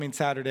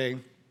Saturday,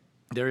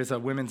 there is a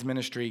women's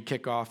ministry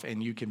kickoff,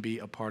 and you can be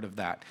a part of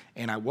that.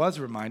 And I was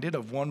reminded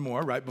of one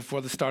more right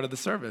before the start of the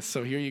service.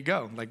 So here you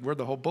go. Like, we're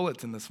the whole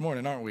bulletin this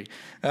morning, aren't we?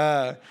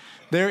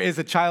 There is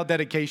a child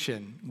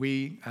dedication.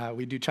 We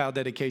do child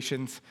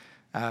dedications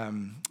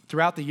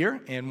throughout the year,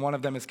 and one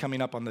of them is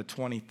coming up on the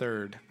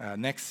 23rd,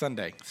 next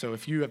Sunday. So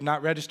if you have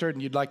not registered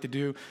and you'd like to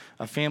do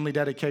a family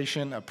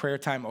dedication, a prayer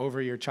time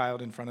over your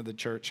child in front of the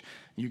church,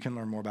 you can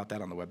learn more about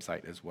that on the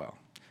website as well.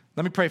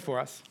 Let me pray for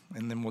us,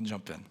 and then we'll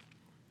jump in.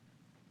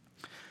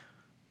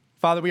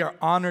 Father, we are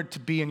honored to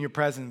be in your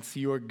presence.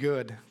 You are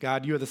good.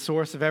 God, you are the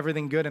source of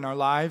everything good in our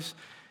lives,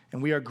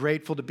 and we are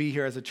grateful to be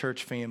here as a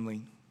church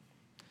family.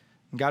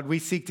 And God, we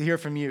seek to hear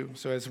from you.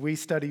 So as we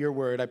study your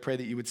word, I pray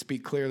that you would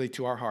speak clearly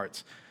to our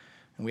hearts.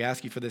 And we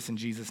ask you for this in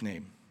Jesus'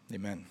 name.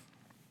 Amen.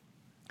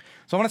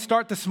 So I want to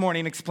start this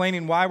morning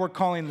explaining why we're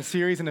calling the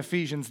series in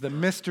Ephesians the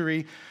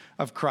mystery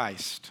of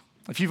Christ.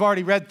 If you've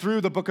already read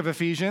through the book of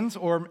Ephesians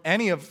or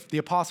any of the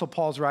Apostle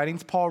Paul's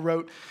writings, Paul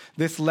wrote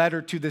this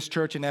letter to this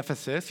church in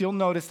Ephesus. You'll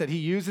notice that he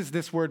uses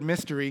this word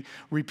mystery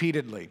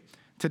repeatedly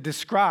to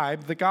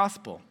describe the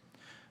gospel,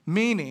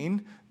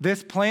 meaning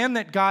this plan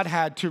that God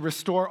had to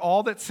restore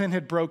all that sin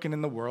had broken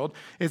in the world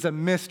is a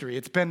mystery.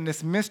 It's been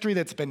this mystery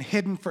that's been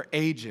hidden for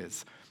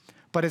ages,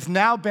 but has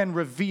now been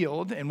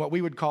revealed in what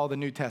we would call the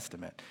New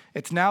Testament.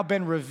 It's now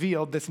been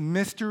revealed. This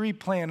mystery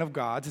plan of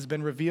God's has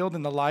been revealed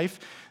in the life,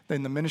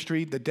 in the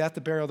ministry, the death,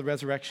 the burial, the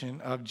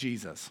resurrection of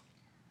Jesus.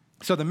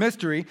 So the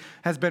mystery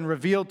has been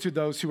revealed to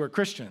those who are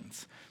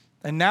Christians.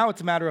 And now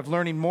it's a matter of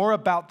learning more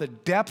about the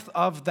depth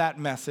of that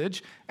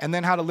message and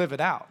then how to live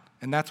it out.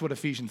 And that's what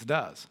Ephesians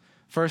does.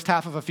 First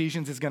half of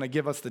Ephesians is going to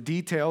give us the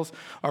details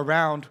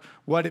around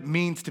what it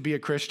means to be a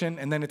Christian,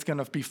 and then it's going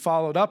to be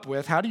followed up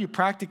with, how do you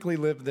practically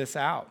live this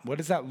out? What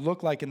does that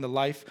look like in the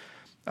life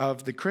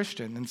of the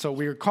Christian? And so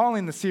we're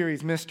calling the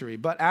series Mystery.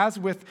 But as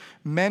with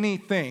many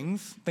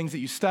things that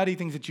you study,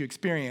 things that you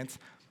experience,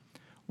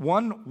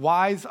 one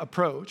wise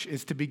approach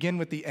is to begin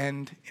with the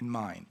end in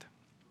mind.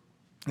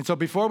 And so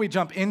before we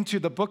jump into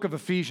the book of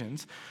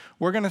Ephesians,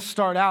 we're going to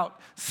start out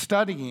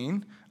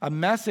studying a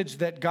message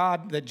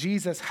that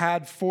Jesus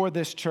had for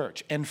this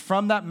church. And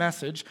from that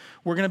message,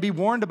 we're going to be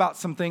warned about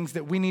some things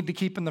that we need to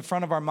keep in the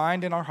front of our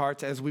mind and our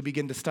hearts as we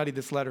begin to study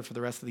this letter for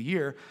the rest of the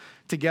year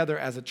together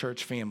as a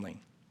church family.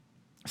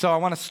 So I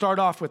want to start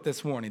off with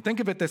this warning. Think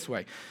of it this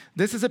way.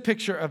 This is a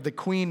picture of the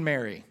Queen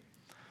Mary.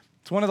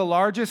 It's one of the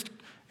largest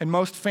and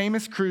most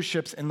famous cruise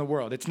ships in the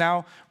world. It's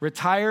now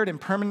retired and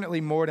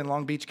permanently moored in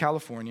Long Beach,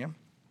 California.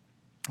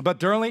 But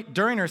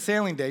during her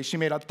sailing days, she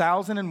made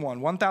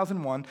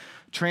 1,001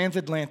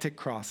 transatlantic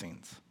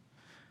crossings.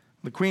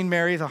 The Queen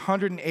Mary is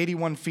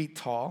 181 feet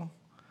tall,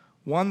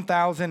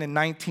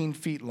 1,019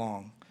 feet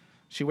long.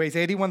 She weighs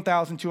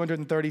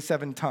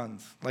 81,237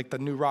 tons, like the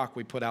new rock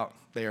we put out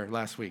there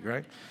last week,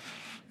 right?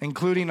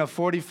 Including a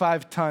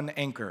 45-ton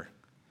anchor.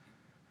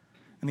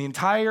 And the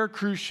entire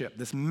cruise ship,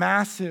 this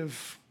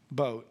massive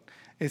boat,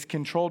 is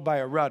controlled by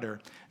a rudder.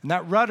 And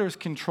that rudder is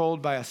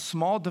controlled by a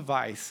small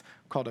device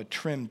called a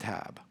trim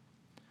tab.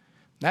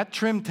 That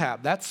trim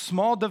tab, that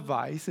small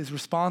device, is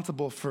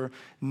responsible for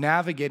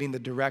navigating the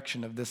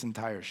direction of this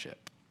entire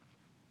ship.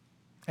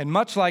 And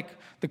much like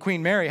the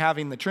Queen Mary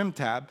having the trim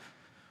tab,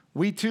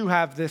 we too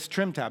have this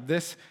trim tab,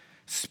 this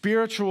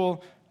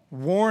spiritual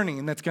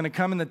warning that's going to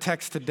come in the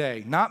text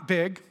today. Not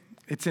big.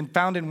 It's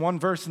found in one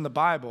verse in the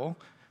Bible.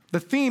 The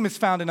theme is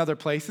found in other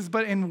places,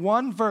 but in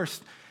one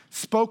verse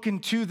spoken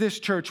to this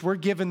church, we're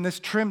given this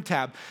trim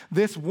tab,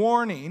 this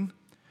warning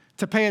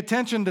to pay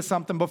attention to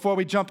something before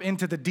we jump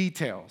into the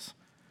details,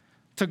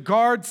 to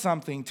guard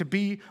something, to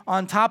be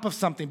on top of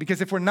something, because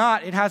if we're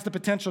not, it has the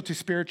potential to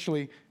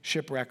spiritually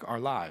shipwreck our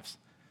lives.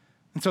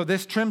 And so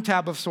this trim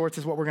tab of sorts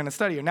is what we're going to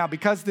study here. Now,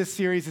 because this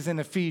series is in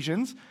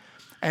Ephesians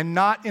and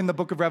not in the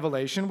book of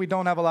Revelation, we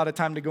don't have a lot of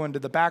time to go into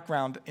the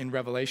background in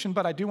Revelation,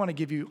 but I do want to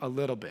give you a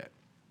little bit.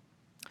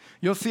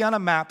 You'll see on a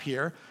map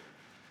here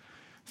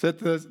that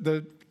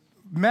the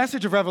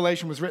message of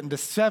Revelation was written to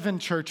 7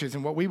 churches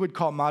in what we would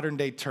call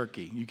modern-day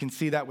Turkey. You can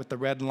see that with the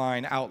red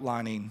line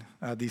outlining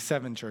these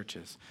 7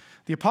 churches.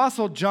 The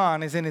Apostle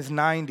John is in his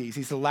 90s.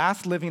 He's the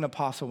last living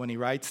apostle when he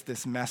writes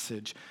this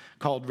message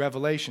called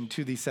Revelation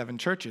to these 7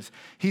 churches.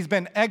 He's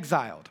been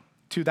exiled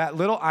to that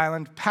little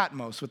island,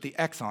 Patmos, with the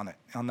X on it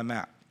on the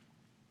map.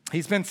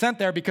 He's been sent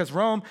there because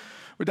Rome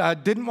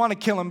didn't want to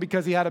kill him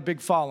because he had a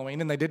big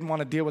following, and they didn't want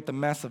to deal with the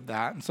mess of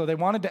that. And so they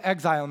wanted to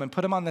exile him and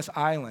put him on this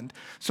island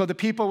so the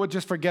people would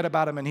just forget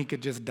about him and he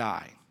could just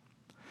die.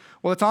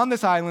 Well, it's on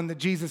this island that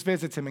Jesus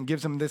visits him and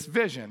gives him this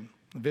vision,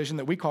 a vision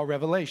that we call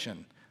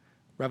Revelation.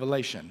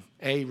 Revelation.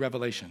 A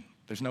revelation.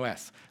 There's no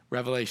S.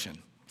 Revelation.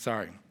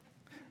 Sorry.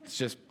 It's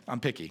just, I'm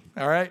picky,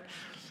 all right?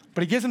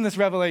 But he gives him this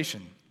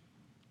revelation.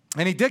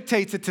 And he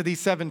dictates it to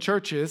these 7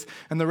 churches,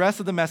 and the rest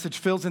of the message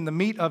fills in the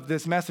meat of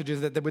this message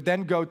that would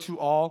then go to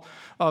all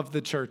of the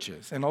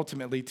churches and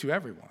ultimately to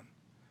everyone.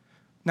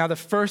 Now, the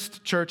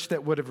first church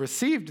that would have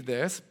received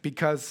this,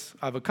 because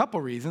of a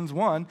couple reasons.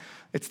 One,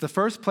 it's the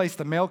first place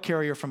the mail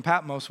carrier from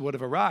Patmos would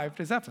have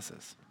arrived, is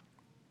Ephesus.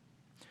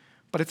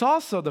 But it's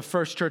also the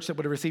first church that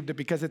would have received it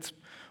because it's,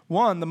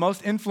 one, the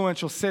most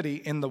influential city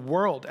in the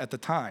world at the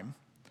time.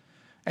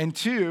 And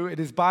two, it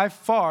is by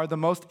far the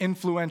most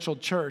influential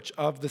church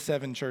of the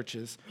 7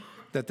 churches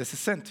that this is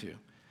sent to.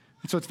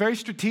 And so it's very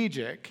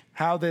strategic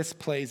how this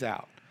plays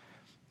out.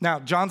 Now,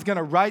 John's going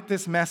to write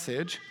this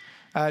message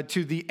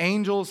to the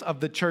angels of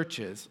the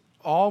churches.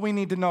 All we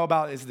need to know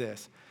about is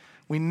this.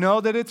 We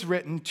know that it's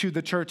written to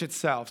the church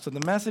itself. So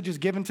the message is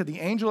given to the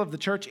angel of the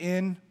church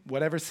in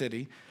whatever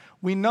city.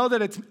 We know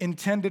that it's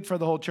intended for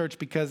the whole church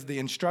because the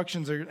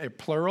instructions are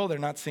plural, they're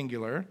not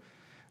singular.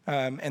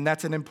 And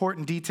that's an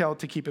important detail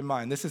to keep in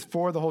mind. This is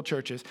for the whole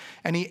churches.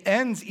 And he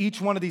ends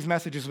each one of these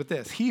messages with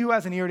this. He who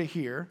has an ear to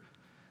hear,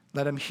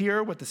 let him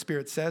hear what the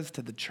Spirit says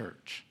to the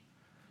church.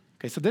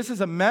 Okay, so this is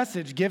a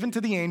message given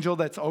to the angel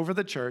that's over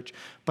the church,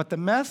 but the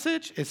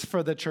message is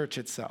for the church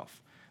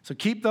itself. So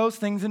keep those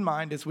things in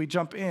mind as we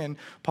jump in.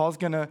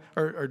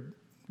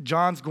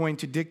 John's going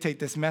to dictate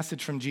this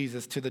message from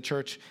Jesus to the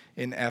church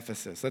in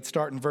Ephesus. Let's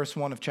start in verse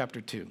 1 of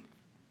chapter 2.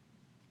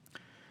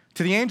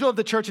 To the angel of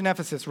the church in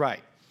Ephesus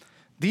write,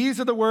 these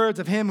are the words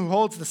of him who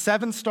holds the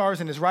 7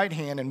 stars in his right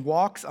hand and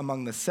walks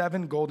among the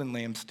 7 golden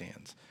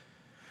lampstands.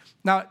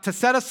 Now, to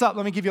set us up,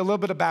 let me give you a little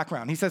bit of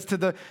background. He says, to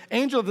the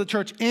angel of the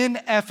church in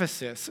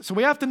Ephesus. So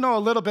we have to know a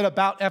little bit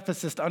about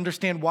Ephesus to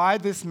understand why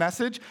this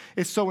message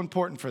is so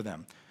important for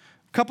them.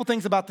 A couple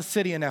things about the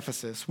city in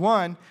Ephesus.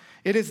 One,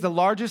 it is the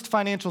largest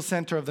financial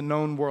center of the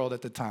known world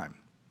at the time.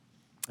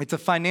 It's a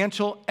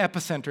financial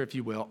epicenter, if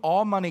you will.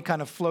 All money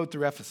kind of flowed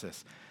through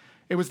Ephesus.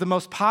 It was the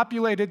most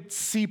populated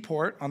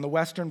seaport on the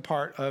western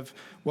part of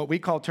what we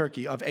call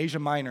Turkey, of Asia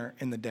Minor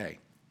in the day,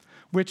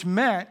 which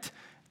meant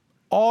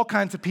all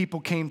kinds of people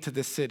came to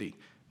this city.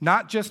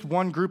 Not just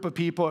one group of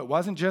people. It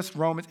wasn't just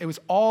Romans. It was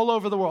all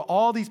over the world.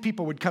 All these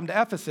people would come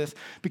to Ephesus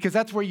because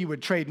that's where you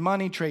would trade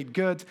money, trade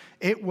goods.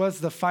 It was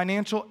the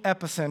financial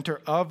epicenter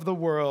of the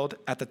world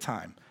at the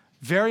time.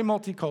 Very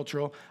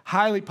multicultural,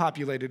 highly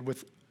populated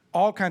with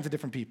all kinds of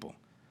different people.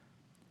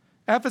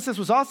 Ephesus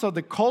was also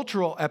the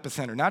cultural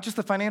epicenter, not just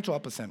the financial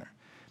epicenter.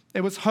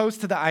 It was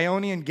host to the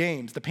Ionian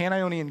Games, the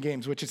Pan-Ionian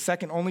Games, which is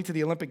second only to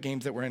the Olympic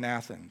Games that were in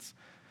Athens.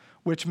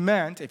 Which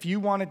meant if you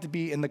wanted to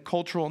be in the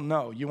cultural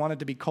know, you wanted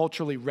to be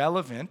culturally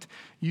relevant,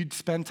 you'd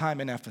spend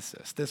time in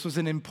Ephesus. This was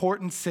an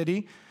important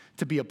city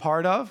to be a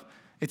part of.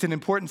 It's an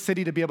important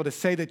city to be able to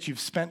say that you've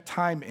spent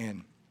time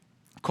in.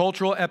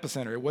 Cultural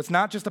epicenter. It was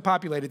not just a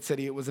populated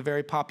city, it was a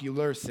very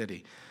popular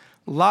city.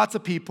 Lots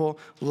of people,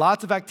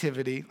 lots of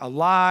activity,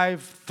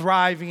 alive,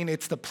 thriving.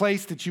 It's the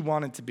place that you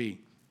wanted to be.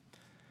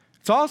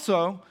 It's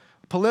also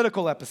a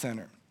political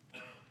epicenter.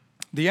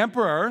 The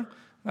emperor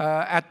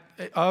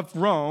of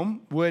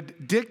Rome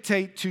would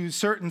dictate to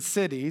certain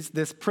cities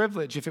this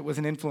privilege if it was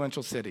an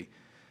influential city.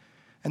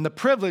 And the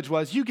privilege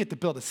was you get to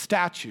build a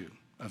statue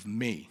of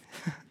me.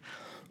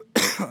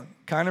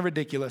 Kind of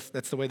ridiculous.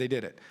 That's the way they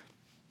did it.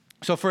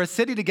 So for a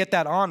city to get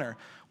that honor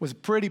was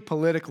pretty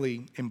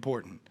politically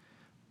important.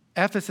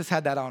 Ephesus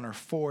had that honor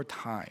 4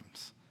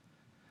 times.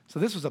 So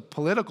this was a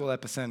political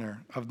epicenter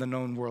of the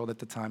known world at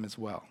the time as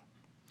well.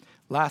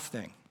 Last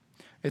thing,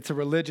 it's a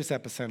religious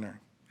epicenter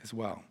as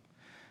well.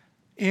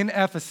 In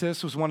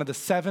Ephesus was one of the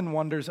 7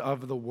 wonders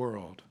of the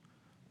world.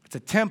 It's a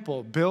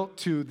temple built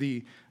to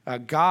the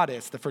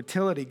goddess, the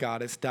fertility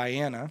goddess,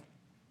 Diana.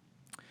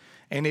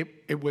 And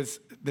it was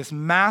this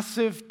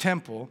massive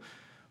temple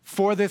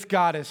for this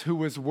goddess who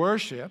was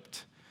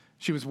worshipped.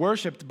 She was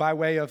worshipped by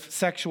way of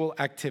sexual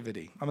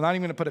activity. I'm not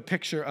even going to put a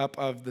picture up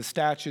of the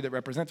statue that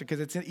represents it because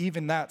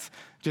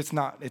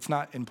it's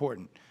not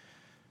important.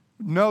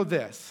 Know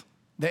this,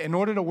 that in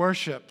order to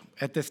worship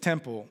at this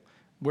temple,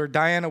 where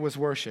Diana was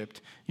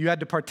worshipped, you had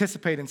to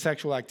participate in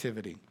sexual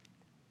activity.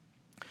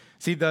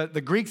 See,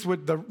 the Greeks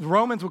would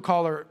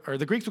call her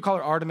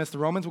Artemis, the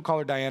Romans would call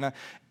her Diana.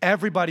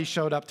 Everybody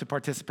showed up to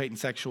participate in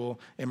sexual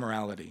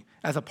immorality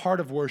as a part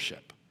of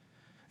worship.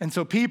 And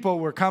so people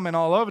were coming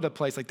all over the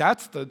place, like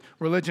that's the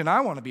religion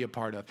I want to be a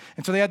part of.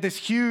 And so they had this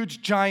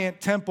huge, giant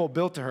temple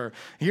built to her.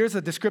 Here's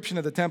a description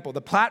of the temple. The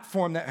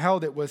platform that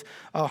held it was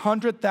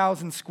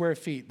 100,000 square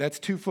feet. That's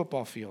 2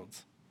 football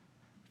fields.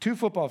 2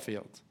 football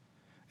fields.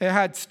 It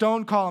had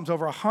stone columns,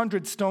 over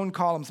 100 stone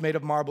columns made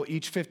of marble,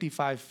 each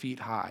 55 feet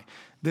high.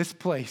 This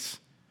place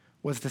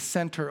was the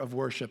center of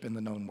worship in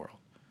the known world.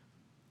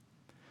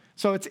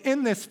 So it's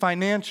in this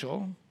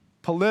financial,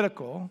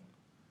 political,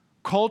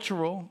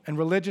 cultural, and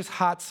religious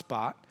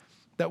hotspot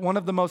that one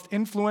of the most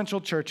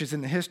influential churches in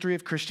the history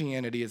of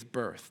Christianity is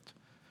birthed.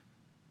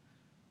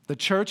 The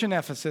church in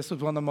Ephesus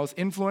was one of the most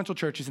influential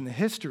churches in the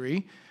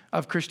history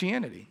of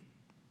Christianity.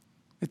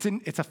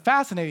 It's a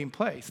fascinating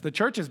place. The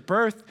church is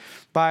birthed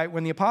by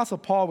when the Apostle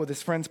Paul with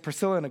his friends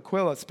Priscilla and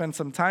Aquila spend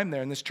some time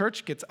there, and this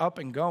church gets up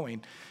and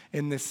going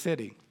in this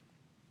city.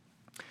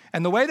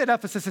 And the way that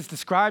Ephesus is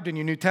described in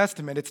your New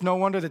Testament, it's no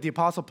wonder that the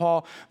Apostle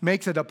Paul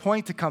makes it a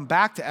point to come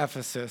back to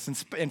Ephesus.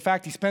 And in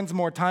fact, he spends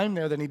more time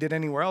there than he did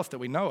anywhere else that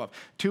we know of.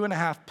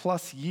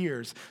 2.5+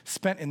 years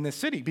spent in this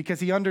city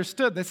because he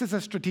understood this is a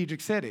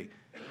strategic city.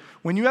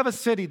 When you have a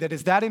city that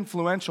is that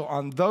influential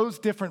on those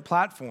different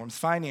platforms,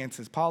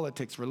 finances,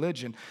 politics,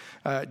 religion,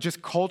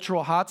 just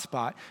cultural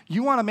hotspot,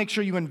 you want to make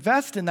sure you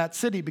invest in that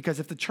city, because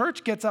if the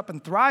church gets up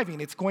and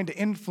thriving, it's going to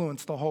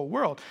influence the whole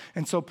world.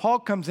 And so Paul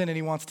comes in and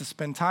he wants to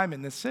spend time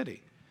in this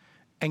city.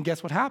 And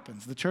guess what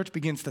happens? The church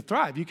begins to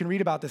thrive. You can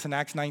read about this in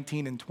Acts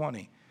 19 and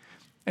 20.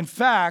 In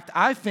fact,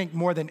 I think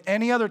more than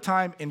any other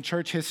time in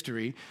church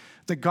history,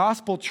 the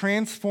gospel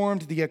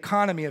transformed the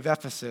economy of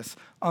Ephesus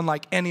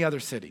unlike any other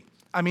city.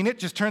 I mean, it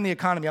just turned the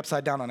economy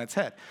upside down on its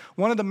head.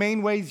 One of the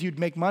main ways you'd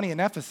make money in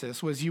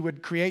Ephesus was you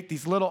would create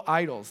these little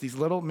idols, these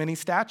little mini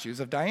statues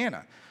of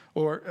Diana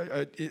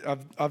or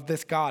of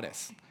this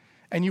goddess,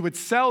 and you would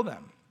sell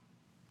them.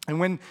 And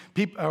when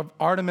people,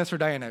 Artemis or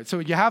Diana, so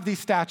you have these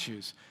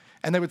statues,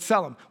 and they would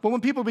sell them. But when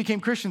people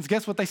became Christians,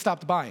 guess what they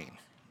stopped buying?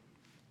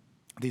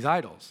 These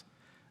idols.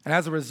 And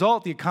as a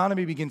result, the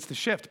economy begins to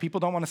shift. People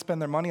don't want to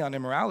spend their money on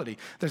immorality.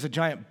 There's a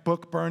giant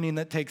book burning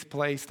that takes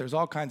place. There's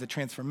all kinds of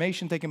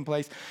transformation taking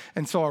place.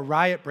 And so a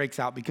riot breaks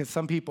out because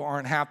some people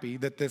aren't happy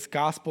that this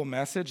gospel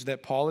message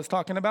that Paul is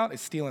talking about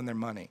is stealing their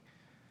money.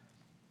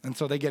 And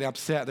so they get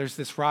upset. There's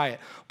this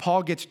riot.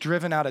 Paul gets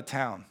driven out of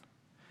town.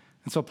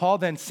 And so Paul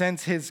then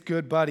sends his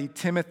good buddy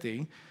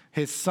Timothy,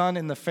 his son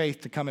in the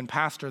faith, to come and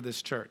pastor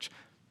this church.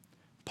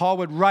 Paul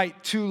would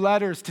write 2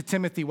 letters to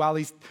Timothy while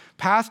he's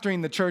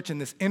pastoring the church in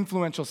this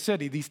influential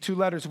city. These 2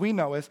 letters we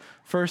know as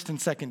 1st and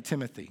 2nd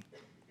Timothy.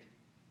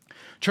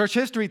 Church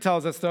history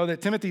tells us, though,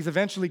 that Timothy's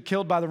eventually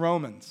killed by the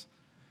Romans.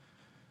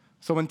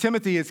 So when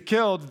Timothy is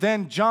killed,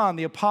 then John,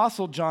 the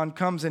Apostle John,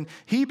 comes and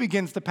he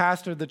begins to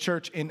pastor the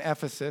church in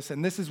Ephesus.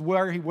 And this is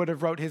where he would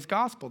have wrote his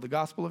gospel, the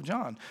Gospel of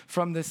John,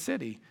 from this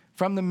city,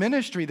 from the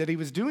ministry that he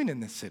was doing in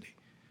this city.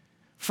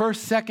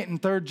 1st, 2nd,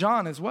 and 3rd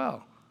John as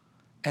well,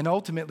 and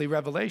ultimately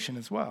Revelation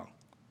as well.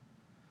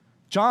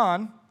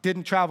 John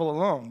didn't travel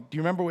alone. Do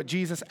you remember what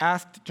Jesus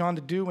asked John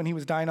to do when he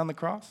was dying on the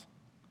cross?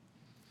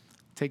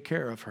 Take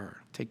care of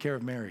her. Take care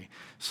of Mary.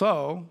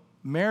 So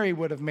Mary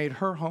would have made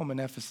her home in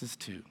Ephesus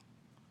too.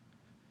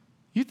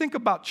 You think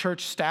about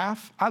church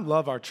staff. I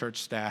love our church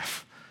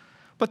staff.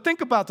 But think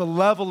about the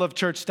level of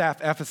church staff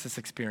Ephesus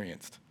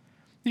experienced.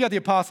 You got the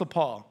Apostle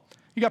Paul.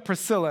 You got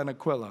Priscilla and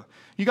Aquila.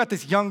 You got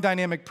this young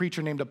dynamic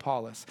preacher named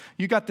Apollos.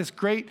 You got this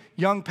great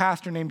young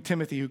pastor named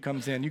Timothy who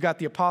comes in. You got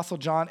the Apostle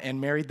John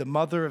and Mary, the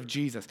mother of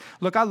Jesus.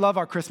 Look, I love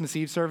our Christmas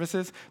Eve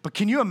services, but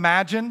can you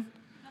imagine?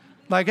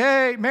 Like,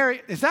 hey,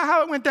 Mary, is that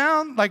how it went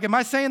down? Like, am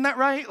I saying that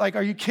right? Like,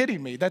 are you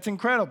kidding me? That's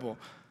incredible.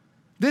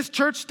 This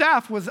church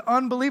staff was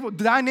unbelievable.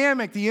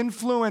 Dynamic, the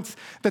influence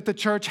that the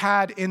church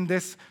had in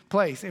this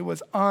place. It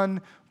was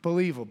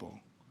unbelievable.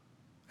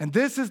 And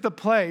this is the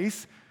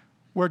place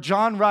where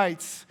John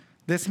writes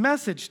this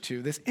message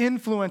to, this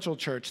influential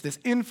church, this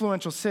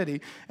influential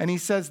city. And he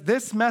says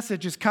this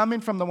message is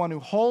coming from the one who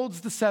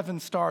holds the 7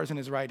 stars in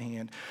his right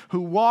hand,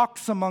 who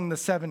walks among the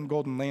 7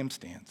 golden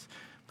lampstands.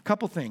 A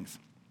couple things.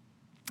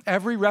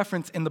 Every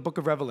reference in the book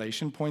of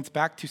Revelation points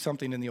back to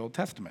something in the Old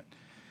Testament.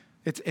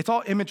 It's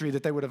all imagery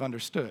that they would have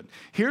understood.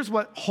 Here's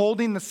what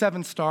holding the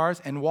 7 stars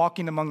and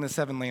walking among the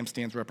 7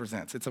 lampstands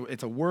represents.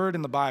 It's a word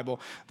in the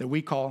Bible that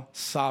we call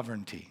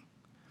sovereignty.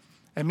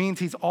 It means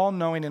he's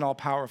all-knowing and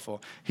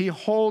all-powerful. He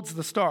holds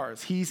the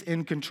stars. He's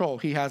in control.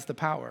 He has the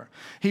power.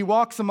 He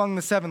walks among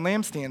the 7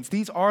 lampstands.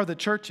 These are the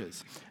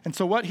churches. And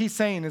so what he's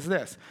saying is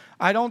this.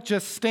 I don't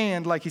just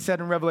stand, like he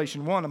said in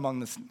Revelation 1, among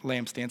the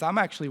lampstands. I'm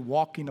actually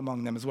walking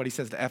among them, is what he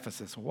says to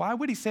Ephesus. Why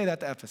would he say that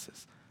to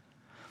Ephesus?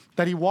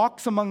 That he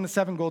walks among the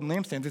 7 golden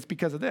lampstands, it's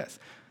because of this.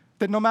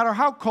 That no matter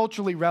how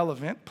culturally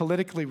relevant,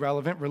 politically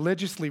relevant,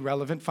 religiously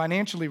relevant,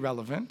 financially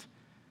relevant,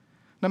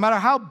 no matter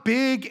how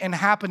big and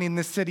happening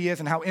this city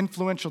is and how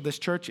influential this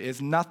church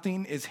is,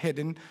 nothing is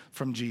hidden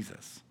from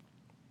Jesus.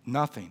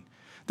 Nothing.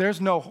 There's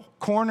no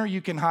corner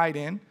you can hide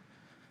in.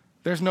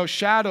 There's no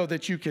shadow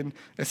that you can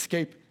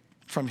escape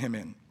from him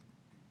in.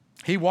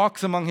 He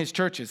walks among his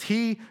churches.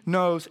 He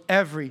knows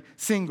every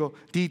single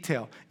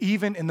detail.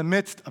 Even in the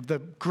midst of the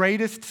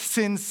greatest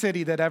sin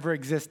city that ever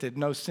existed,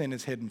 no sin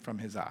is hidden from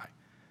his eye.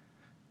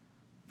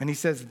 And he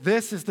says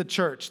this is the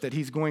church that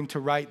he's going to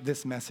write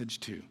this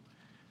message to.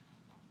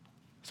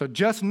 So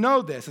just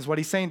know this is what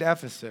he's saying to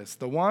Ephesus.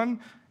 The one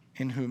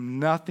in whom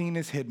nothing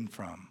is hidden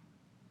from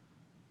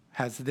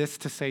has this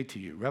to say to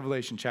you.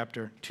 Revelation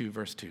chapter 2,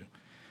 verse 2.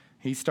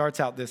 He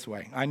starts out this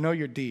way. I know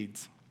your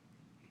deeds.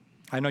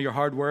 I know your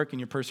hard work and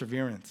your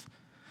perseverance.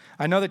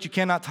 I know that you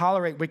cannot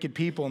tolerate wicked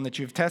people and that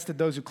you have tested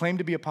those who claim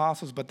to be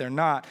apostles, but they're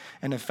not,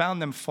 and have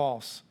found them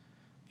false.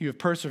 You have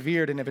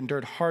persevered and have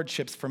endured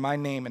hardships for my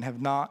name and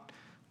have not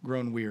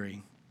grown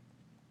weary.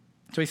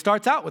 So he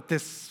starts out with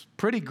this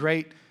pretty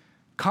great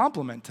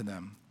compliment to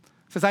them.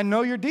 He says, I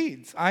know your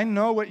deeds. I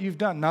know what you've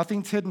done.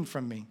 Nothing's hidden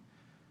from me.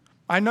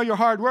 I know your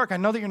hard work. I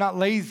know that you're not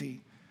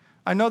lazy.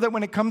 I know that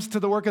when it comes to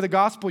the work of the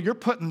gospel, you're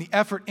putting the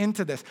effort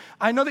into this.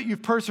 I know that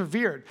you've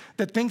persevered,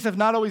 that things have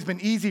not always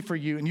been easy for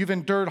you, and you've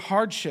endured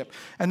hardship.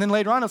 And then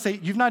later on, he'll say,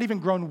 you've not even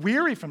grown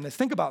weary from this.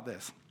 Think about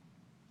this.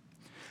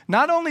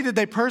 Not only did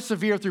they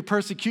persevere through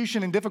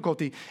persecution and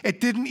difficulty, it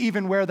didn't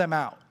even wear them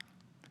out.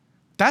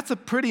 That's a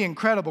pretty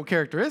incredible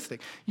characteristic.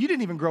 You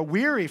didn't even grow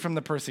weary from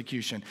the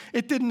persecution.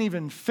 It didn't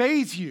even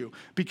faze you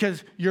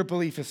because your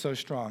belief is so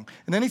strong.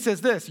 And then he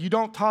says this, you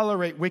don't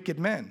tolerate wicked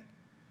men.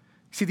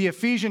 See, the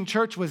Ephesian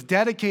church was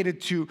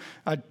dedicated to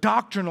a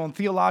doctrinal and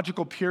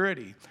theological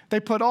purity. They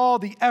put all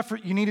the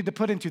effort you needed to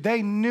put into.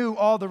 They knew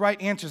all the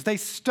right answers. They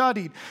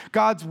studied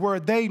God's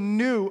word. They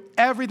knew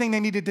everything they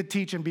needed to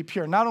teach and be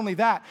pure. Not only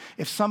that,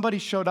 if somebody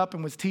showed up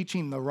and was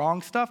teaching the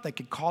wrong stuff, they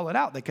could call it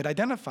out. They could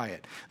identify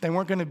it. They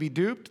weren't going to be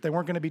duped. They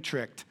weren't going to be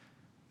tricked.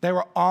 They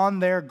were on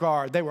their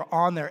guard. They were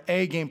on their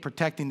A game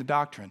protecting the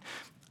doctrine.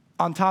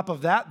 On top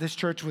of that, this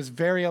church was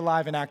very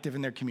alive and active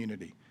in their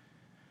community.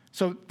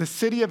 So the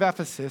city of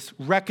Ephesus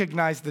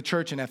recognized the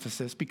church in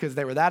Ephesus because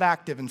they were that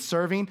active in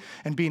serving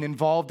and being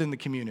involved in the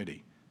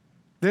community.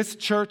 This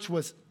church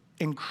was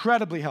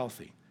incredibly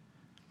healthy.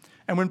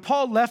 And when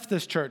Paul left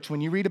this church, when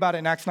you read about it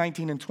in Acts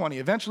 19 and 20,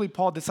 eventually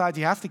Paul decides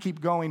he has to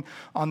keep going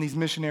on these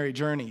missionary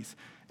journeys.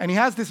 And he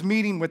has this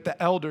meeting with the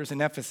elders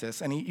in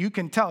Ephesus. And you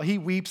can tell he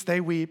weeps,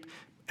 they weep,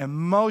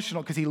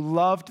 emotional because he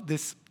loved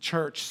this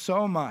church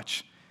so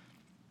much.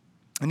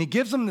 And he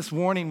gives them this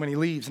warning when he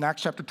leaves in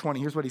Acts chapter 20.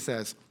 Here's what he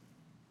says.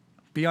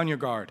 Be on your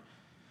guard,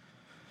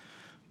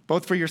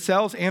 both for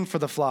yourselves and for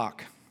the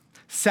flock.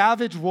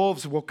 Savage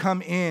wolves will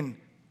come in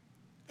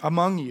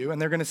among you,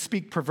 and they're going to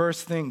speak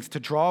perverse things to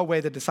draw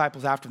away the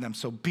disciples after them.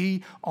 So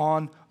be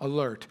on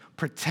alert.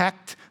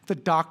 Protect the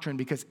doctrine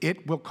because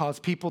it will cause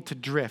people to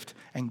drift.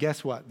 And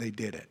guess what? They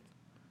did it.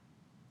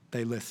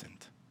 They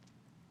listened.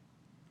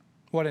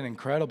 What an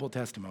incredible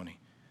testimony.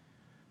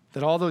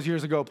 That all those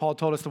years ago, Paul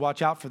told us to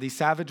watch out for these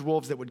savage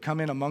wolves that would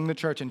come in among the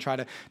church and try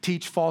to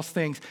teach false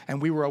things,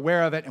 and we were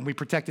aware of it, and we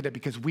protected it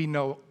because we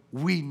know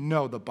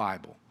the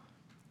Bible.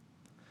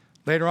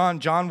 Later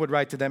on, John would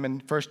write to them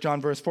in 1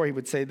 John verse 4, he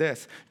would say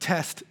this,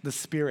 test the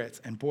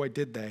spirits, and boy,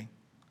 did they.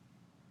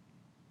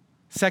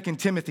 2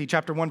 Timothy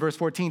chapter 1, verse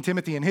 14,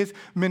 Timothy in his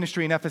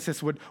ministry in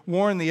Ephesus would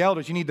warn the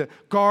elders, you need to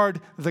guard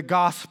the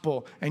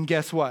gospel. And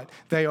guess what?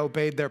 They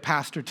obeyed their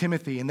pastor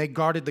Timothy and they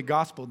guarded the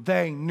gospel.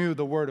 They knew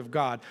the word of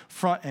God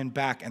front and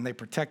back and they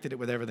protected it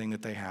with everything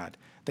that they had.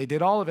 They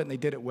did all of it and they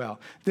did it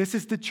well. This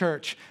is the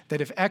church that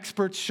if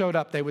experts showed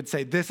up, they would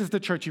say, this is the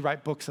church you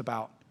write books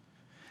about.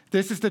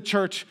 This is the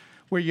church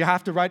where you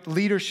have to write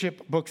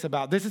leadership books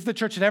about. This is the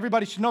church that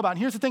everybody should know about. And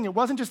here's the thing, it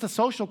wasn't just a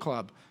social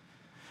club.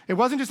 It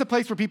wasn't just a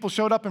place where people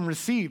showed up and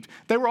received.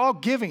 They were all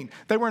giving.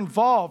 They were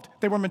involved.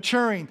 They were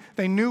maturing.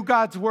 They knew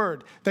God's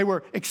word. They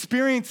were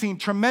experiencing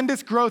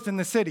tremendous growth in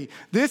the city.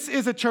 This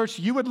is a church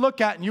you would look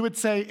at and you would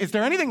say, is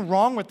there anything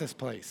wrong with this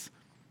place?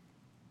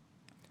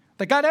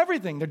 They got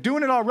everything. They're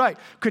doing it all right.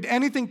 Could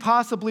anything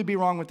possibly be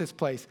wrong with this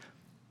place?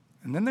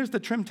 And then there's the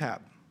trim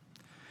tab.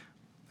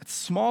 That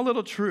small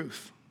little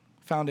truth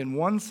found in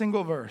one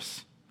single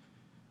verse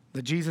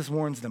that Jesus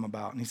warns them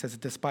about. And he says,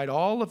 despite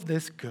all of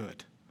this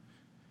good,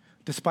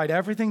 despite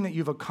everything that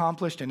you've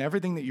accomplished and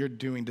everything that you're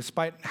doing,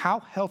 despite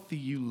how healthy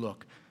you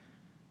look,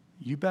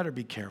 you better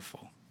be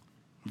careful.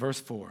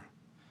 Verse 4,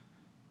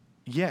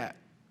 yet,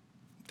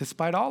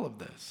 despite all of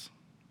this,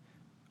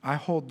 I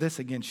hold this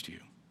against you.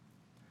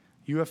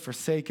 You have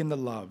forsaken the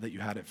love that you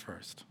had at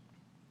first.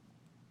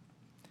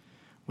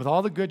 With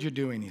all the good you're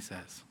doing, he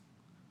says,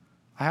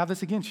 I have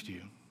this against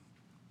you.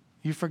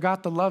 You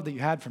forgot the love that you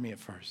had for me at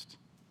first.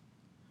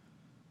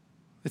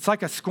 It's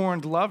like a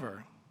scorned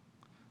lover.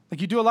 Like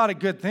you do a lot of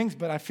good things,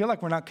 but I feel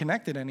like we're not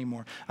connected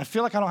anymore. I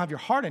feel like I don't have your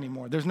heart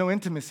anymore. There's no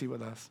intimacy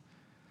with us.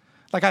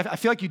 Like I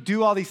feel like you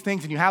do all these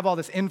things and you have all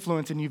this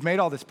influence and you've made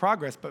all this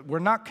progress, but we're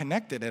not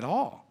connected at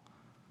all.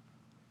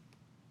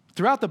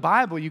 Throughout the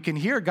Bible, you can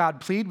hear God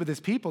plead with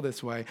his people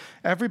this way.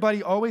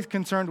 Everybody always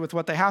concerned with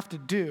what they have to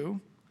do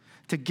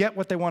to get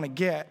what they want to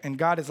get. And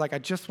God is like, I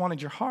just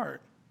wanted your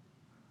heart.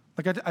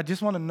 Like I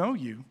just want to know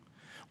you.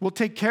 We'll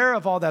take care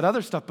of all that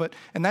other stuff,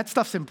 and that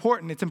stuff's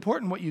important. It's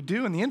important what you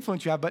do and the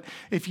influence you have, but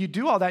if you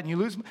do all that and you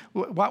lose,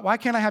 why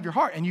can't I have your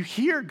heart? And you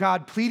hear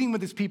God pleading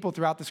with his people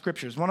throughout the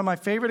scriptures. One of my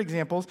favorite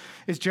examples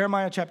is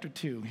Jeremiah chapter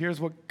 2.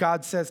 Here's what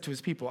God says to his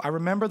people. I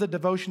remember the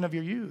devotion of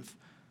your youth.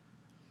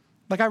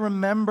 Like I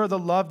remember the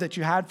love that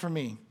you had for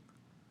me.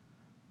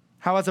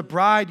 How as a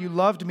bride you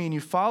loved me and you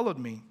followed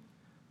me.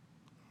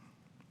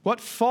 What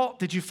fault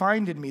did you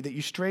find in me that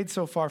you strayed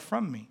so far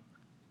from me?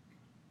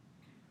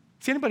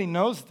 See, anybody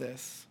knows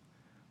this,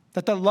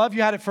 that the love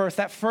you had at first,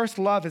 that first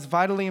love is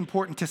vitally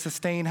important to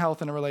sustain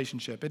health in a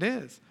relationship. It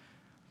is.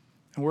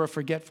 And we're a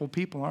forgetful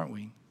people, aren't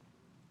we?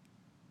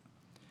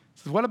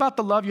 So what about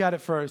the love you had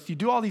at first? You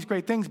do all these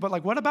great things, but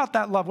like, what about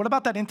that love? What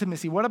about that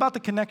intimacy? What about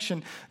the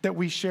connection that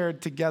we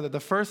shared together?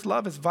 The first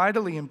love is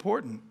vitally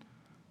important.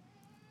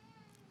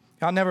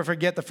 I'll never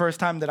forget the first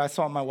time that I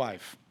saw my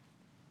wife.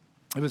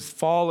 It was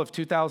fall of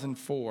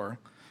 2004.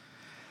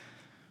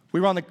 We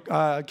were on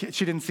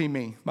she didn't see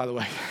me, by the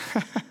way.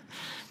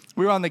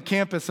 We were on the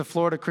campus of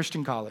Florida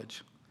Christian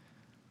College.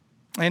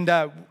 And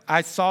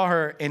I saw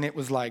her, and it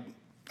was like,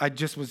 I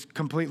just was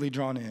completely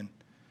drawn in.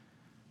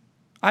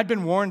 I'd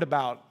been warned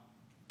about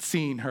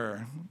seeing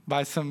her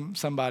by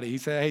somebody. He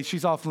said, hey,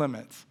 she's off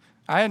limits.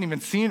 I hadn't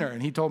even seen her,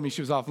 and he told me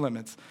she was off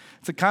limits.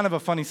 It's a kind of a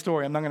funny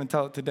story. I'm not going to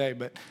tell it today,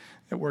 but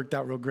it worked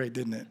out real great,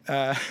 didn't it?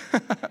 But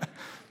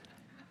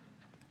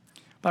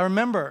I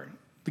remember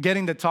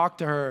getting to talk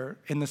to her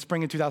in the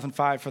spring of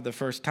 2005 for the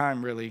first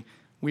time, really.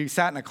 We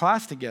sat in a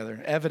class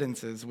together,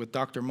 Evidences, with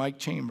Dr. Mike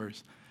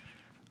Chambers.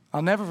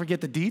 I'll never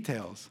forget the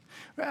details.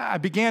 I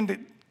began to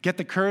get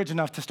the courage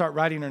enough to start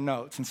writing her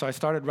notes. And so I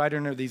started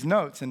writing her these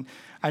notes. And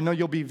I know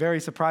you'll be very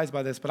surprised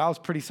by this, but I was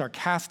pretty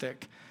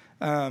sarcastic.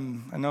 I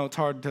know it's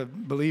hard to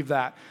believe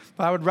that.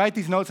 But I would write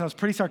these notes, and I was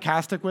pretty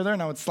sarcastic with her,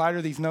 and I would slide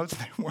her these notes.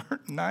 They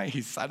weren't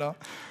nice.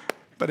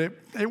 But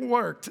it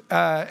worked.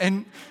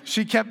 And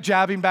she kept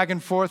jabbing back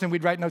and forth, and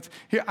we'd write notes.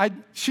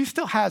 She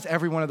still has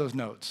every one of those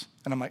notes.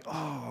 And I'm like,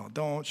 oh,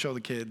 don't show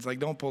the kids. Like,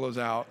 don't pull those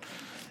out.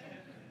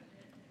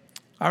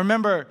 I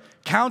remember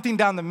counting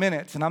down the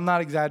minutes, and I'm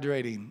not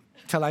exaggerating,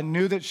 till I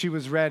knew that she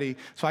was ready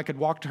so I could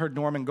walk to her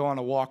dorm and go on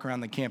a walk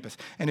around the campus.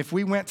 And if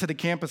we went to the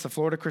campus of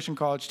Florida Christian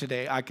College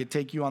today, I could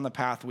take you on the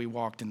path we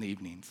walked in the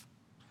evenings.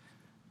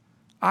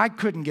 I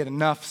couldn't get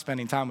enough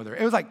spending time with her.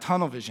 It was like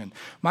tunnel vision.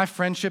 My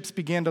friendships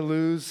began to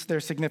lose their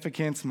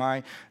significance,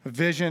 my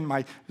vision,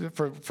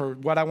 for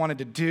what I wanted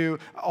to do.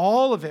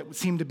 All of it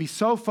seemed to be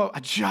I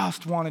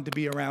just wanted to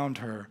be around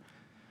her.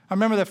 I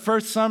remember the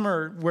first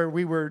summer where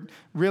we were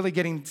really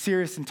getting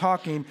serious and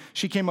talking.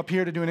 She came up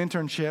here to do an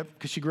internship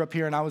because she grew up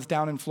here, and I was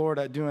down in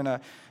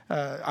Florida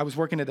I was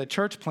working at a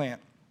church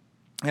plant.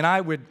 And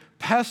I would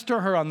pester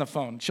her on the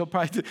phone. She'll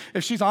probably,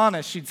 if she's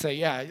honest, she'd say,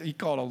 yeah, you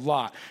called a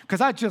lot. Because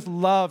I just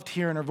loved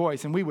hearing her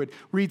voice. And we would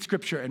read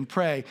scripture and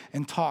pray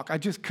and talk. I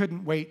just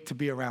couldn't wait to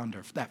be around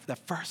her.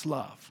 That first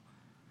love.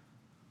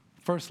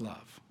 First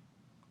love.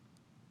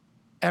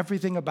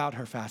 Everything about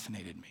her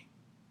fascinated me.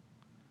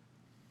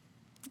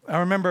 I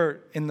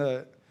remember in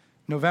the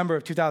November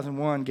of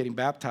 2001 getting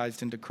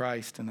baptized into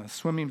Christ in a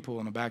swimming pool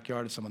in the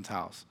backyard of someone's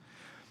house.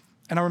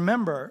 And I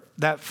remember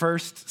that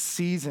first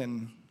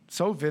season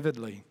so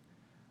vividly.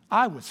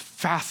 I was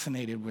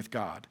fascinated with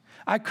God.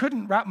 I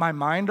couldn't wrap my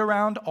mind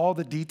around all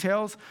the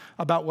details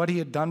about what he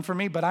had done for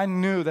me, but I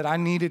knew that I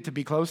needed to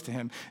be close to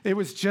him. It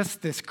was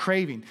just this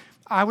craving.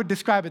 I would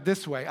describe it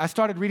this way. I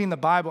started reading the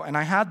Bible, and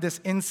I had this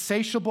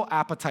insatiable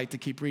appetite to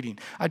keep reading.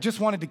 I just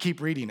wanted to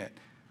keep reading it.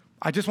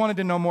 I just wanted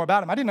to know more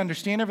about him. I didn't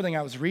understand everything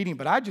I was reading,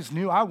 but I just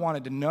knew I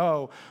wanted to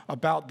know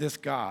about this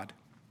God.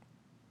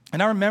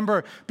 And I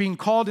remember being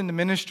called into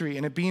ministry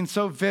and it being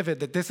so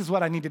vivid that this is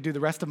what I need to do the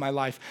rest of my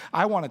life.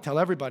 I want to tell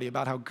everybody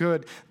about how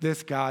good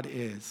this God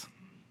is.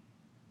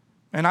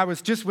 And I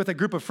was just with a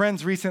group of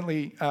friends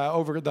recently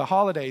over the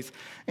holidays,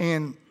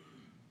 and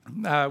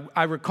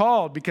I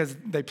recalled because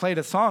they played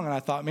a song, and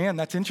I thought, man,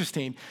 that's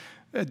interesting.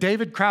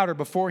 David Crowder,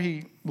 before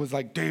he was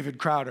like David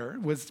Crowder,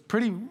 was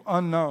pretty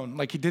unknown.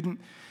 Like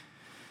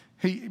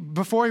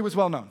before he was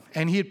well known.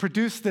 And he had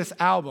produced this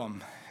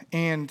album.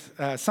 And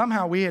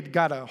somehow we had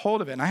got a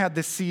hold of it. And I had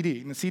this CD.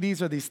 And the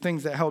CDs are these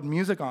things that held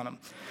music on them.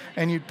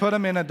 And you'd put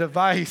them in a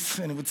device,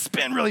 and it would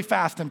spin really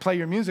fast and play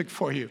your music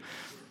for you.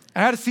 I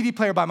had a CD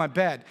player by my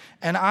bed.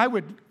 And I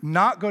would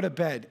not go to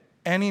bed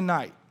any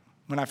night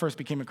when I first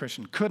became a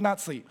Christian. Could not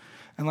sleep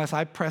unless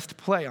I pressed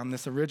play on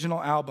this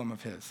original album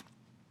of his.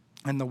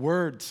 And the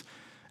words,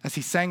 as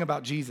he sang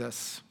about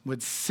Jesus,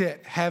 would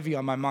sit heavy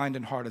on my mind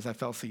and heart as I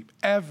fell asleep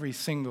every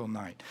single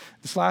night.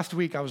 This last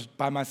week, I was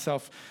by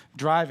myself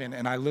driving,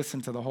 and I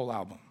listened to the whole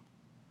album.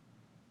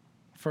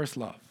 First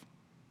love.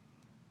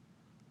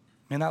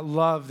 Man, that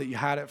love that you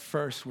had at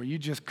first where you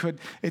just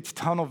it's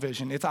tunnel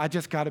vision. I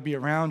just got to be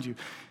around you.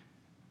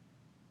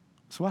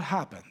 So what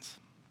happens?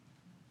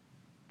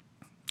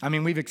 I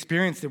mean, we've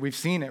experienced it. We've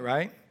seen it,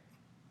 right?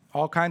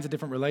 All kinds of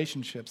different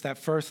relationships. That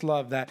first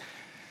love, that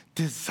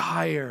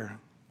desire,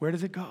 where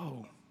does it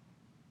go?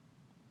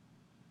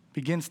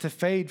 Begins to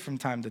fade from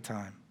time to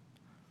time.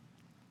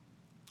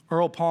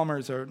 Earl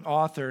Palmer's an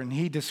author, and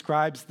he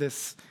describes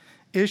this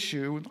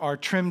issue, our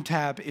trim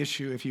tab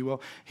issue, if you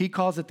will. He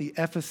calls it the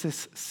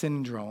Ephesus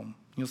syndrome.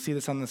 You'll see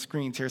this on the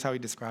screens. Here's how he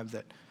describes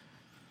it.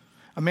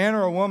 A man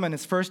or a woman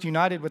is first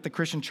united with the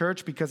Christian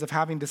church because of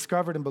having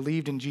discovered and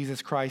believed in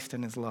Jesus Christ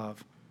and his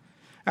love.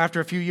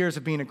 After a few years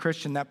of being a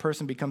Christian, that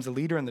person becomes a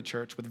leader in the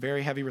church with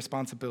very heavy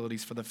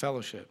responsibilities for the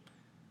fellowship.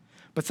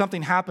 But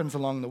something happens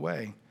along the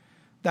way.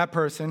 That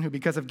person, who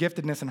because of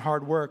giftedness and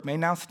hard work may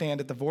now stand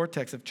at the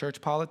vortex of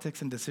church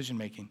politics and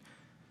decision-making,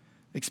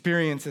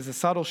 experiences a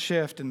subtle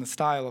shift in the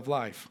style of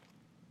life.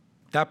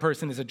 That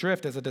person is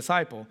adrift as a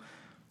disciple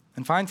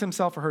and finds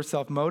himself or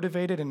herself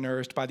motivated and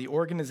nourished by the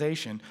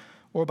organization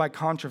or by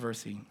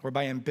controversy or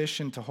by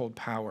ambition to hold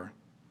power.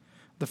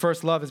 The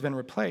first love has been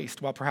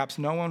replaced while perhaps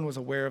no one was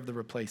aware of the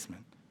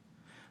replacement.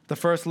 The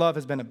first love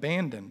has been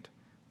abandoned,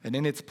 and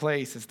in its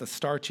place is the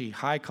starchy,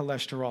 high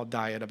cholesterol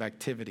diet of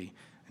activity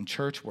and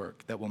church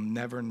work that will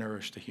never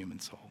nourish the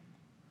human soul.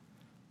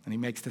 And he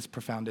makes this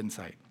profound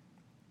insight.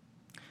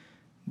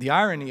 The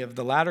irony of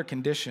the latter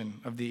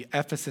condition of the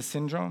Ephesus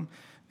syndrome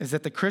is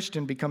that the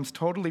Christian becomes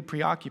totally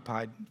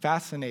preoccupied,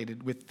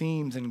 fascinated with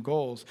themes and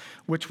goals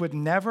which would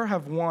never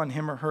have won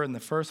him or her in the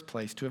first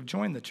place to have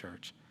joined the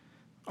church.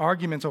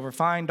 arguments over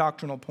fine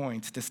doctrinal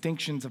points,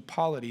 distinctions of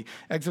polity,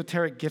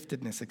 exoteric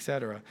giftedness,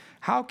 etc.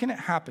 How can it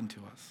happen to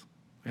us?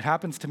 It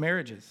happens to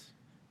marriages.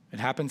 It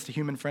happens to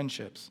human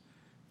friendships.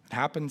 It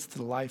happens to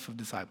the life of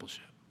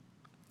discipleship.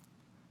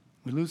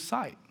 We lose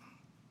sight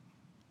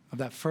of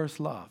that first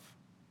love.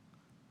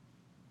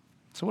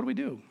 So what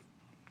do?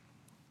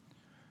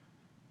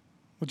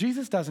 Well,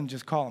 Jesus doesn't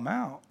just call them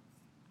out.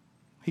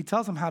 He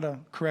tells them how to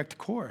correct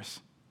course.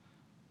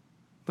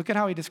 Look at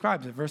how he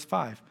describes it, verse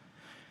 5.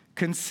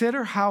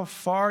 Consider how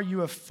far you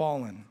have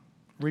fallen.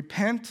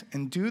 Repent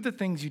and do the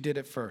things you did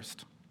at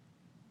first.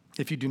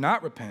 If you do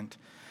not repent,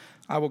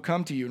 I will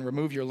come to you and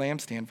remove your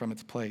lampstand from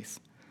its place.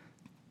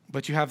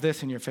 But you have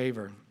this in your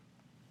favor.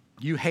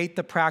 You hate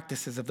the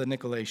practices of the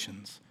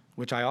Nicolaitans,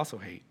 which I also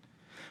hate.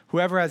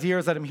 Whoever has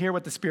ears, let him hear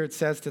what the Spirit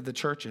says to the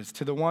churches.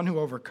 To the one who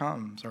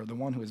overcomes, or the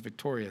one who is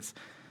victorious,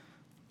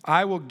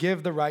 I will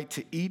give the right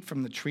to eat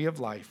from the tree of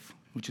life,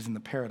 which is in the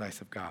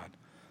paradise of God.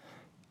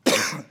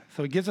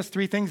 So he gives us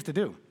three things to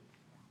do.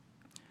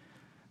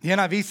 The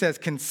NIV says,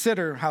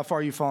 consider how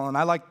far you've fallen.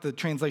 I like the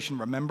translation,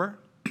 remember.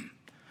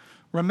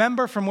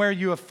 Remember from where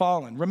you have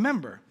fallen.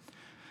 Remember.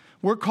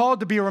 We're called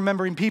to be a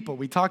remembering people.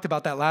 We talked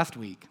about that last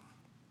week.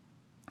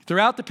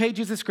 Throughout the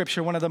pages of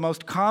Scripture, one of the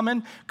most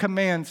common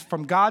commands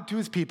from God to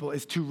his people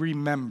is to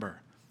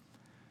remember.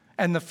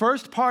 And the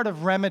first part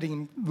of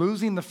remedying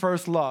losing the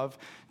first love,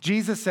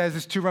 Jesus says,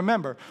 is to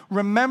remember.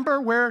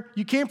 Remember where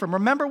you came from.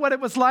 Remember what it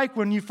was like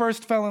when you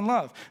first fell in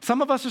love.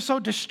 Some of us are so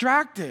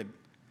distracted.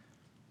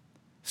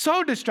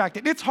 So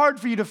distracted. It's hard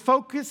for you to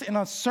focus in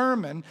a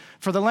sermon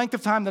for the length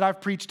of time that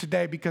I've preached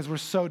today because we're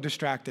so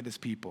distracted as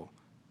people.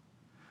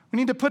 We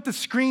need to put the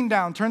screen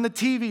down, turn the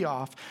TV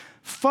off,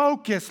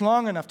 focus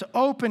long enough to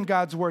open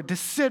God's word, to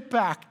sit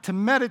back, to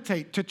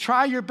meditate, to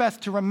try your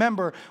best to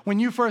remember when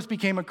you first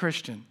became a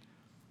Christian.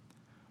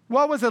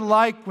 What was it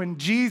like when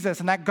Jesus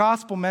and that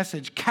gospel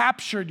message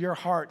captured your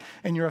heart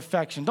and your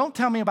affection? Don't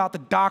tell me about the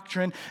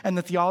doctrine and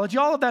the theology.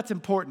 All of that's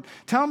important.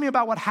 Tell me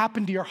about what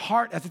happened to your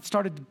heart as it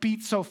started to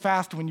beat so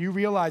fast when you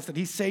realized that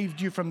he saved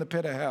you from the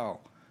pit of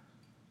hell.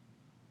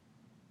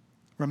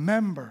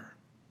 Remember.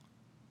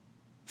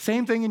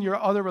 Same thing in your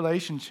other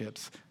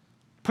relationships.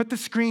 Put the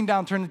screen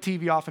down, turn the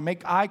TV off, and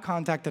make eye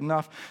contact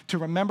enough to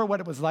remember what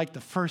it was like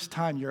the first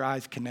time your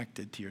eyes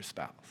connected to your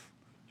spouse.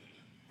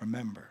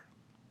 Remember.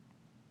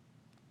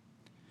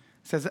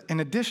 It says, in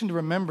addition to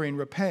remembering,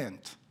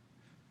 repent.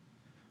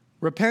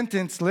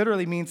 Repentance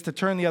literally means to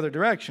turn the other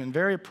direction.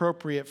 Very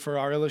appropriate for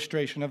our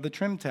illustration of the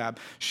trim tab.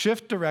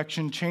 Shift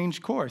direction,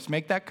 change course.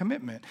 Make that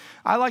commitment.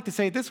 I like to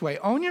say it this way,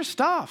 own your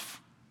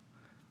stuff.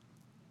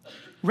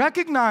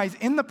 Recognize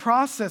in the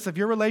process of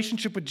your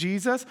relationship with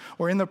Jesus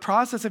or in the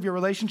process of your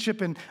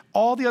relationship and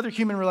all the other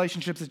human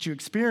relationships that you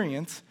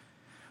experience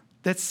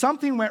that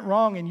something went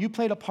wrong and you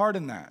played a part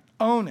in that.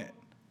 Own it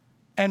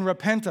and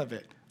repent of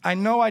it. I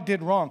know I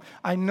did wrong.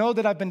 I know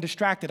that I've been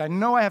distracted. I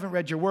know I haven't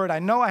read your word. I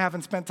know I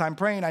haven't spent time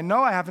praying. I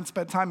know I haven't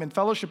spent time in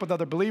fellowship with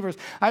other believers.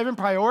 I haven't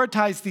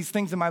prioritized these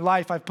things in my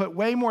life. I've put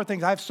way more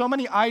things. I have so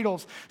many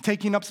idols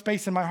taking up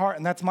space in my heart,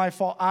 and that's my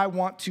fault. I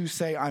want to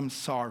say I'm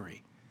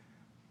sorry.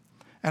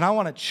 And I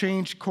want to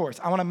change course.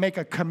 I want to make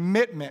a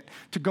commitment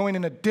to going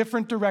in a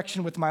different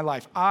direction with my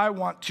life. I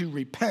want to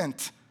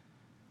repent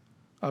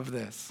of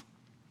this.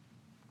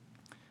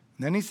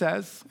 And then he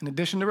says, in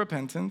addition to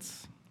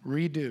repentance,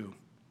 redo.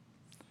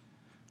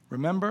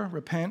 Remember,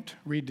 repent,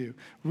 redo.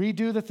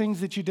 Redo the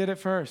things that you did at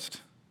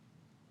first.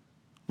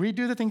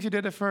 Redo the things you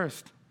did at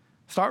first.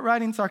 Start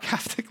writing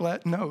sarcastic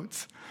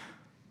notes,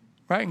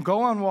 right? And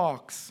go on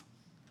walks.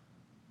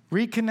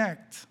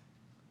 Reconnect.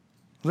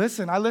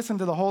 Listen, I listened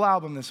to the whole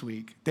album this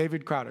week,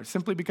 David Crowder,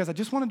 simply because I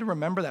just wanted to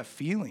remember that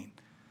feeling.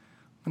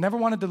 I never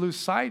wanted to lose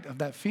sight of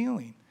that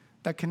feeling,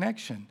 that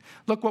connection.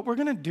 Look, what we're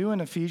going to do in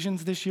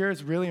Ephesians this year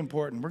is really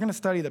important. We're going to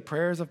study the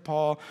prayers of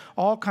Paul,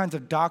 all kinds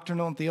of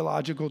doctrinal and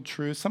theological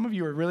truths. Some of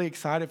you are really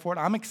excited for it.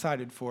 I'm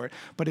excited for it.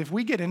 But if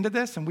we get into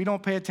this and we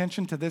don't pay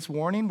attention to this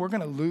warning, we're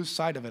going to lose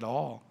sight of it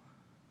all.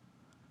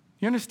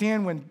 You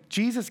understand when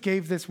Jesus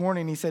gave this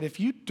warning, he said, if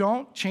you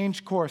don't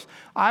change course,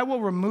 I will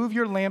remove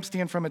your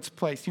lampstand from its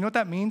place. You know what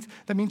that means?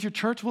 That means your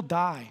church will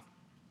die.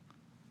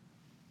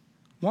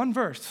 One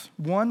verse,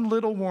 one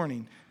little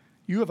warning.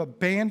 You have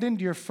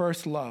abandoned your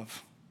first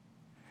love.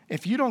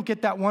 If you don't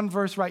get that one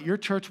verse right, your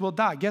church will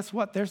die. Guess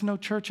what? There's no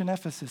church in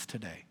Ephesus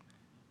today.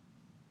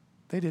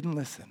 They didn't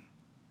listen.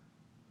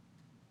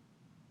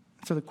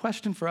 So the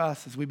question for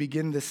us as we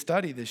begin this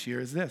study this year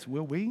is this: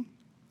 will we?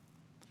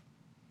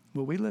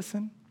 Will we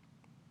listen?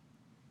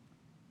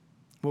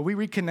 Will we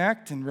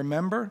reconnect and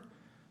remember?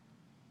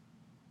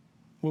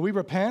 Will we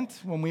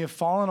repent when we have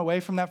fallen away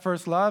from that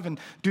first love and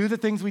do the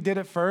things we did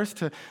at first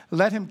to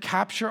let him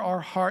capture our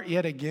heart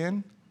yet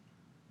again?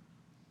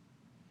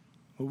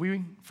 Will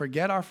we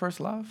forget our first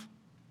love?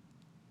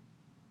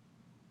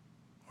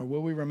 Or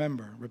will we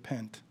remember,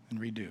 repent, and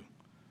redo?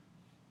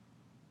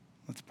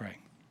 Let's pray.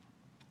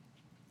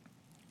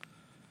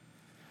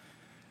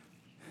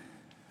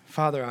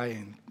 Father, I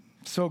am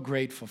so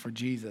grateful for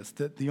Jesus,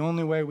 that the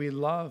only way we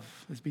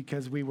love is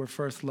because we were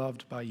first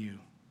loved by you.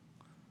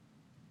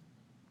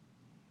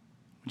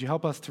 Would you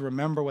help us to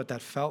remember what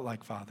that felt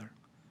like, Father?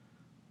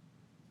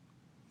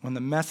 When the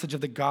message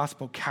of the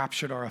gospel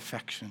captured our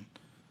affection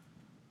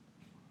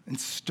and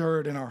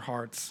stirred in our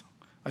hearts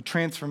a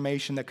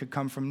transformation that could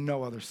come from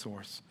no other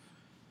source.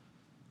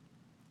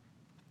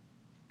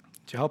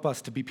 Would you help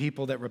us to be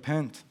people that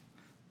repent,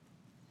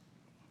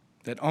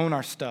 that own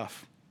our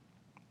stuff,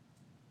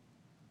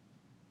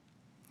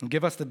 and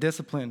give us the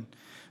discipline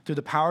through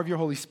the power of your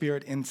Holy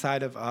Spirit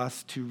inside of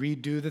us to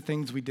redo the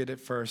things we did at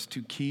first,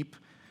 to keep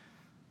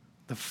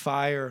the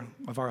fire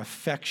of our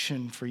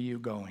affection for you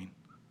going.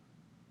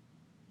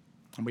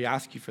 And we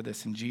ask you for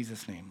this in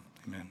Jesus' name,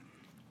 amen.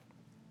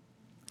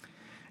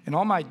 In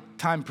all my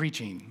time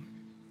preaching,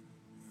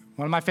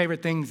 one of my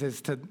favorite things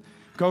is to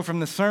go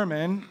from the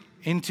sermon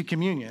into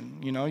communion.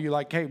 You know, you're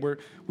like, hey,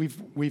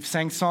 we've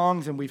sang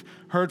songs and we've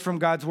heard from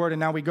God's word, and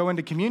now we go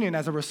into communion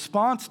as a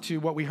response to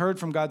what we heard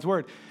from God's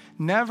word.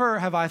 Never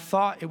have I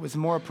thought it was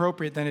more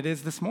appropriate than it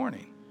is this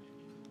morning.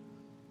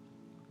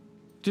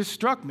 Just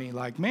struck me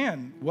like,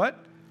 man,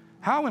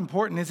 how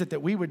important is it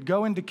that we would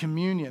go into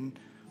communion,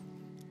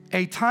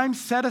 a time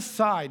set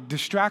aside,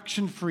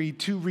 distraction-free,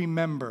 to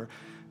remember,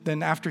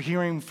 than after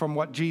hearing from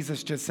what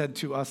Jesus just said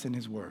to us in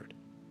his word.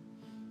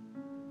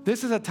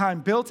 This is a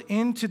time built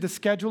into the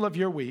schedule of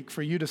your week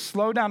for you to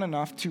slow down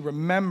enough to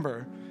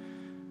remember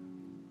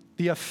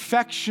the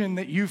affection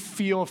that you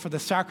feel for the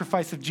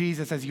sacrifice of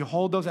Jesus as you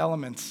hold those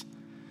elements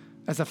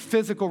as a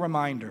physical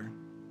reminder.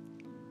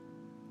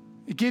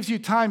 It gives you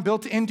time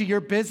built into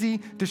your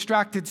busy,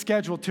 distracted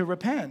schedule to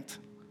repent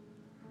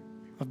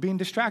of being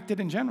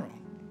distracted in general.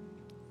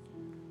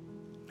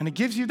 And it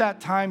gives you that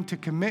time to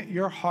commit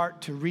your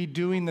heart to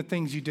redoing the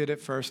things you did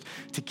at first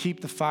to keep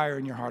the fire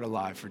in your heart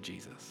alive for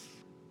Jesus.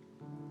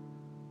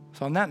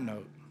 So on that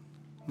note,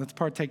 let's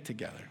partake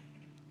together.